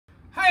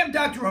Hi, I'm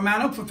Dr.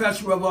 Romano,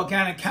 professor of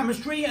organic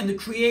chemistry and the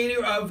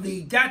creator of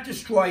the DAT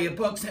Destroyer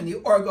books and the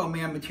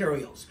Orgo-Man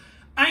materials.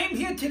 I am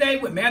here today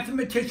with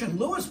mathematician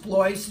Louis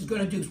Blois, who's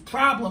going to do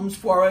problems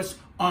for us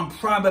on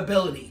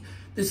probability.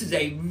 This is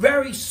a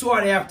very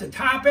sought-after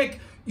topic.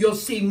 You'll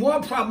see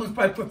more problems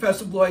by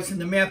Professor Blois in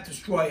the Math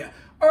Destroyer.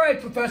 All right,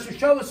 Professor,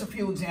 show us a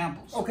few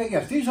examples. Okay,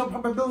 yes, these are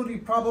probability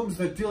problems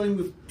that dealing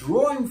with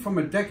drawing from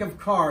a deck of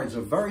cards,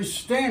 a very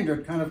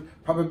standard kind of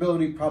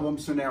probability problem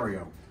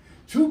scenario.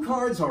 Two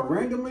cards are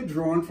randomly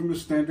drawn from a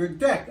standard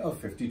deck of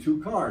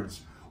 52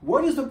 cards.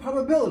 What is the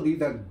probability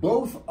that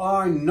both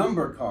are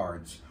number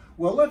cards?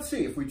 Well, let's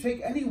see. If we take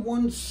any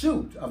one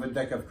suit of a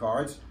deck of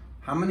cards,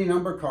 how many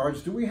number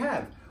cards do we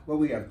have? Well,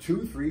 we have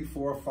 2, 3,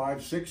 4,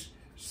 5, 6,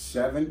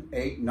 7,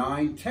 8,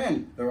 9,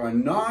 10. There are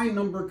 9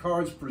 number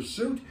cards per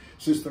suit.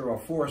 Since there are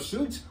 4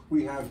 suits,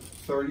 we have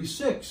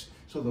 36.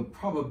 So the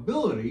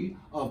probability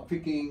of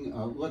picking,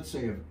 let's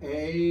say, of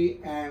A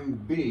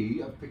and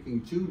B, of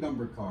picking 2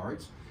 number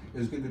cards,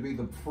 is going to be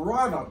the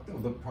product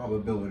of the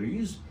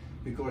probabilities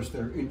because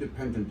they're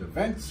independent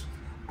events.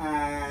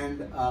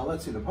 And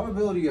let's see, the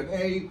probability of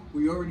A,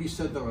 we already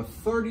said there are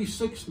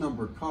 36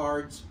 number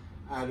cards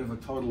out of a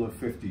total of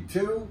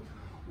 52.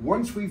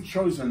 Once we've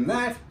chosen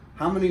that,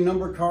 how many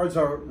number cards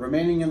are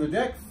remaining in the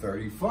deck?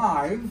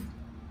 35.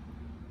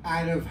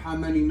 Out of how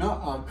many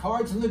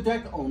cards in the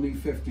deck? Only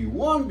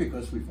 51,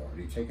 because we've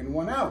already taken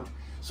one out.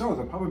 So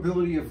the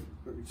probability of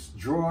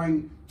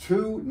drawing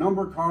 2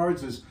 number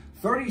cards is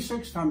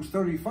 36 times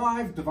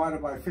 35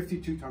 divided by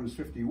 52 times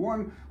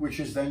 51, which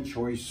is then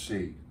choice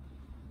C.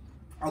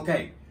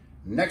 Okay,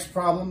 next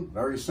problem,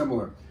 very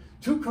similar.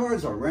 2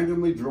 cards are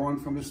randomly drawn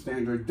from a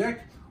standard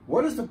deck.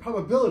 What is the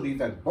probability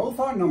that both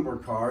are number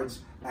cards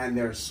and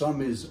their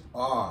sum is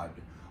odd?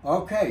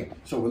 Okay,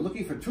 so we're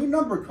looking for 2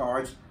 number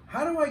cards.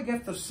 How do I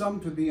get the sum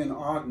to be an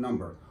odd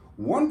number?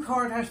 One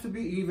card has to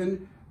be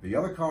even, the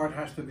other card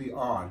has to be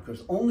odd,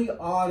 because only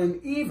odd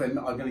and even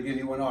are going to give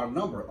you an odd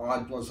number.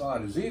 Odd plus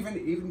odd is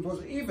even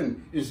plus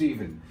even is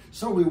even.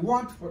 So we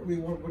want, what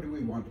do we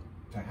want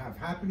to have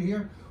happen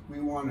here? We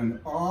want an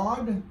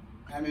odd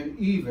and an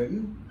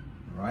even,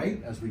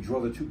 right? As we draw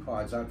the 2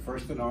 cards out,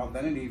 first an odd,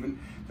 then an even,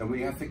 then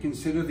we have to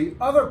consider the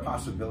other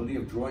possibility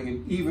of drawing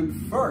an even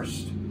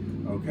first,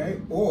 okay?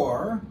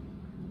 Or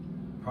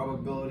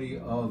probability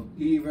of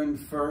even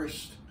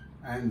first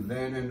and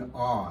then an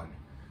odd.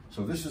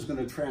 So this is going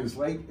to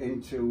translate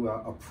into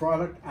a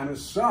product and a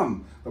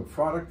sum. The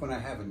product when I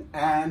have an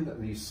and,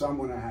 the sum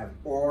when I have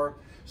or.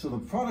 So the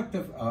product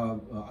of,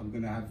 I'm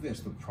going to have this,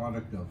 the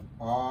product of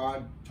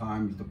odd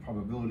times the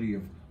probability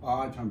of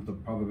odd times the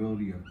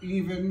probability of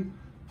even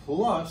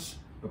plus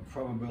the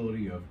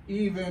probability of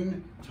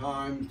even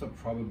times the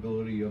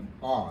probability of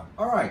odd.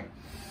 All right,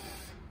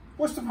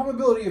 what's the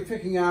probability of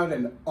picking out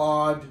an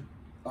odd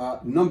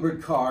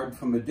numbered card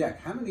from a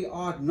deck? How many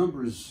odd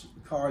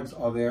cards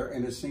are there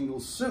in a single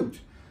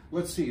suit?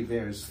 Let's see,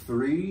 there's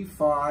 3,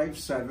 5,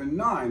 7,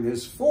 9.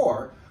 There's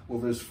 4. Well,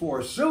 there's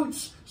 4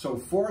 suits, so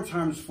 4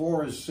 times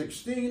 4 is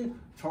 16.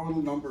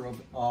 Total number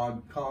of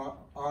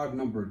odd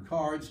numbered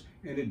cards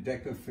in a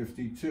deck of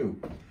 52.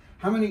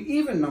 How many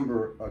even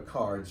number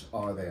cards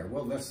are there?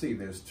 Well, let's see,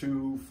 there's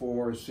 2,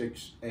 4,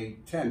 6,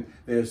 8, 10.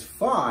 There's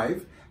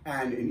 5,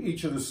 and in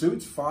each of the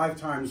suits, 5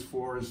 times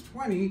 4 is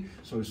 20,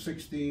 so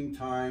 16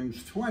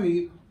 times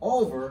 20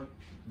 over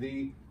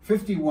the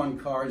 51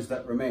 cards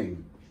that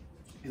remain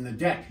in the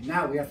deck.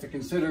 Now we have to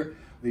consider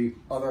the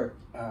other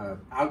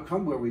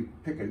outcome where we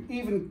pick an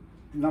even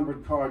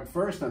numbered card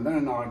first and then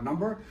an odd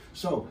number.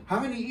 So how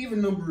many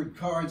even numbered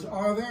cards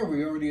are there?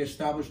 We already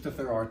established that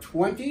there are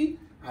 20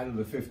 out of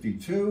the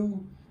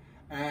 52.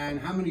 And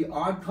how many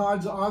odd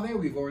cards are there?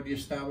 We've already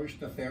established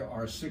that there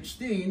are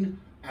 16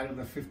 out of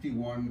the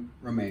 51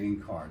 remaining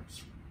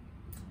cards.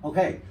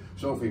 Okay,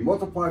 so if we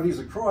multiply these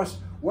across,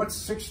 what's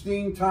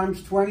 16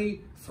 times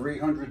 20?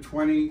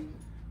 320.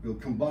 We'll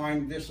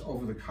combine this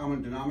over the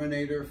common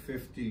denominator,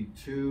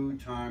 52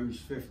 times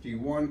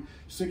 51.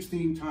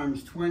 16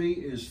 times 20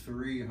 is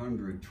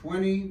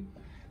 320.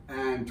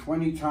 And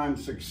 20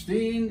 times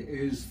 16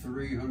 is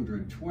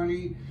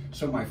 320.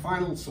 So my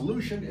final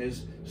solution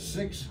is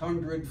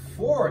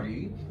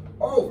 640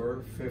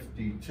 over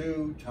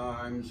 52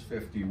 times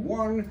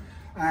 51.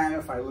 And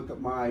if I look at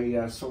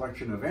my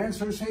selection of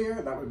answers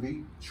here, that would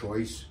be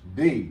choice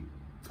B.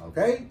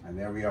 Okay, and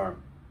there we are.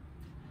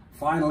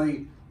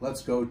 Finally,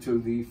 let's go to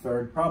the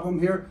third problem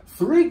here.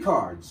 3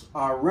 cards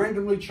are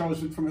randomly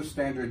chosen from a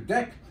standard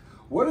deck.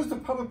 What is the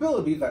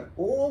probability that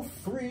all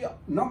 3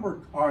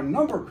 are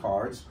number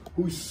cards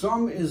whose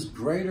sum is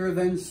greater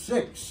than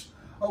 6?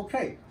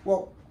 Okay,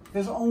 well,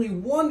 there's only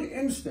one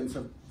instance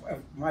of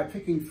my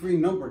picking 3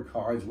 number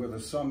cards where the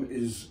sum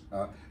is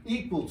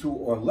equal to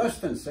or less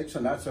than 6,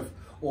 and that's if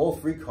all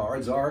 3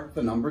 cards are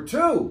the number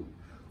 2.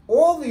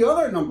 All the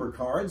other number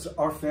cards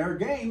are fair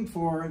game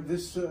for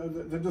this,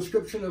 the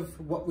description of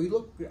what we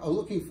are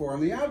looking for in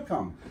the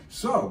outcome.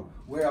 So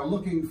we are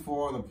looking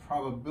for the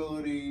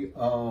probability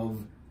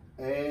of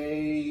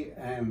A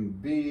and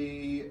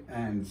B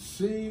and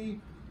C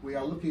we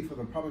are looking for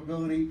the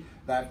probability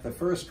that the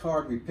first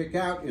card we pick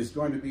out is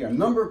going to be a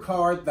number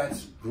card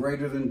that's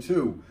greater than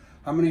 2.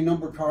 How many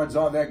number cards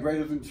are there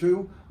greater than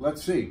 2?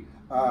 Let's see.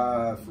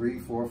 3,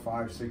 4,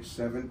 5, 6,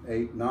 7,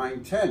 8,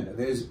 9, 10.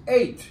 There's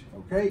 8,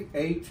 okay?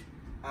 8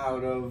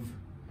 out of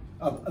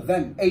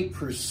then 8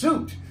 per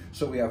suit.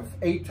 So we have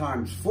 8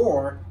 times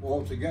 4.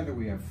 Altogether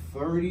we have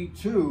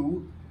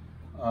 32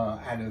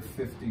 out of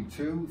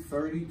 52.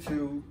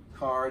 32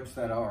 cards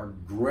that are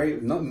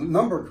great,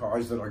 number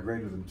cards that are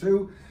greater than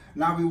 2.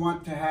 Now we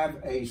want to have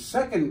a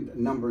second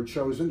number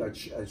chosen,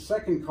 a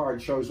second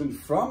card chosen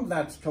from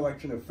that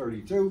collection of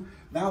 32.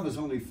 Now there's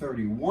only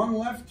 31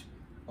 left,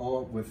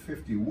 or with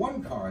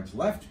 51 cards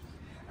left.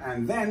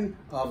 And then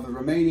of the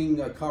remaining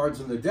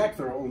cards in the deck,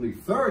 there are only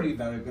 30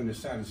 that are going to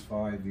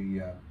satisfy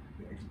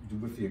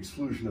with the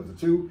exclusion of the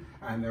 2,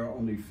 and there are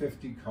only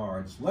 50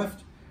 cards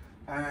left.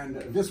 And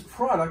this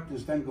product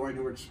is then going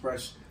to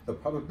express the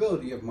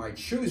probability of my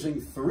choosing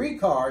 3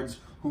 cards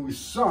whose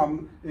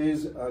sum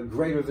is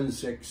greater than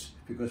 6,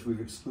 because we've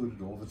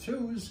excluded all the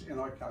 2s in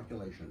our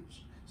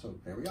calculations. So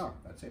there we are.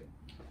 That's it.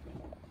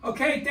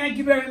 Okay, thank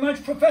you very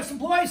much, Professor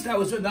Blois. That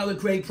was another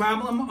great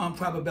problem on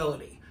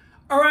probability.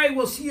 All right,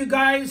 we'll see you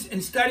guys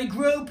in study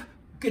group.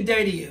 Good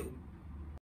day to you.